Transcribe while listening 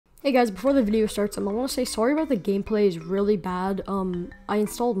Hey guys, before the video starts, I want to say sorry about the gameplay is really bad. I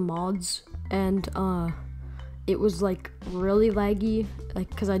installed mods and it was like really laggy, like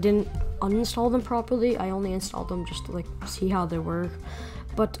because I didn't uninstall them properly. I only installed them just to like see how they work.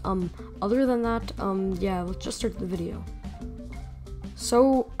 But other than that, yeah, let's just start the video.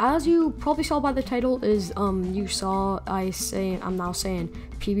 So as you probably saw by the title, is I'm now saying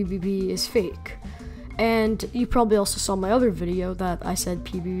Pbbv is fake. And you probably also saw my other video that I said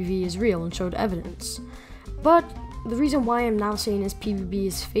Pbbv is real and showed evidence. But the reason why I'm now saying is Pbbv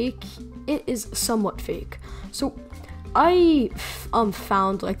is fake, it is somewhat fake. So I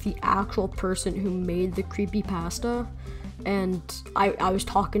found like the actual person who made the creepypasta, and I was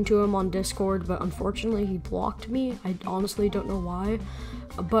talking to him on Discord, but unfortunately he blocked me. I honestly don't know why.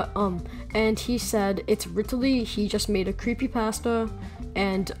 But and he said it's literally he just made a creepypasta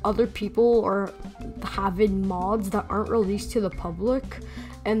and other people are having mods that aren't released to the public,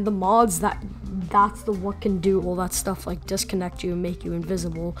 and the mods that's the what can do all that stuff like disconnect you and make you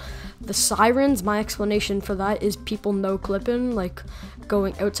invisible. The sirens, my explanation for that is people no clipping, like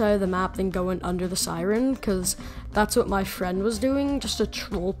going outside of the map then going under the siren, because that's what my friend was doing just to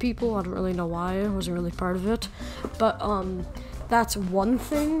troll people. I don't really know why, I wasn't really part of it, but that's one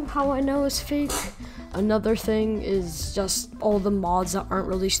thing how I know is fake. Another thing is just all the mods that aren't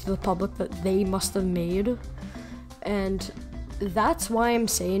released to the public that they must have made. And that's why I'm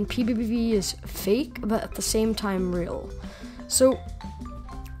saying Pbbv is fake, but at the same time real. So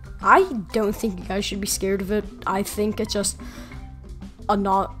I don't think you guys should be scared of it. I think it's just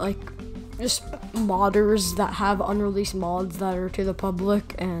just modders that have unreleased mods that are to the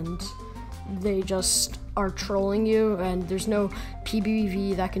public, and they just are trolling you, and there's no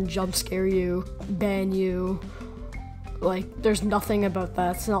Pbbv that can jump scare you, ban you. Like, there's nothing about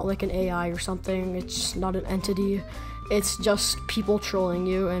that. It's not like an AI or something. It's just not an entity. It's just people trolling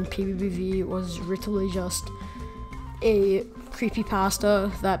you, and Pbbv was literally just a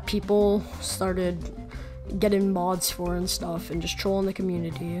creepypasta that people started getting mods for and stuff, and just trolling the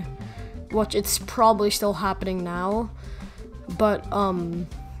community, which it's probably still happening now. But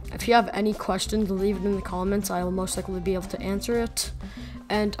if you have any questions, leave it in the comments. I will most likely be able to answer it.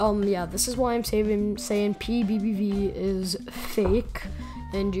 And yeah, this is why I'm saying Pbbv is fake,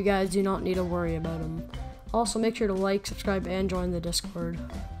 and you guys do not need to worry about them. Also, make sure to like, subscribe, and join the Discord.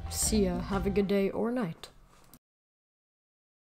 See ya. Have a good day or night.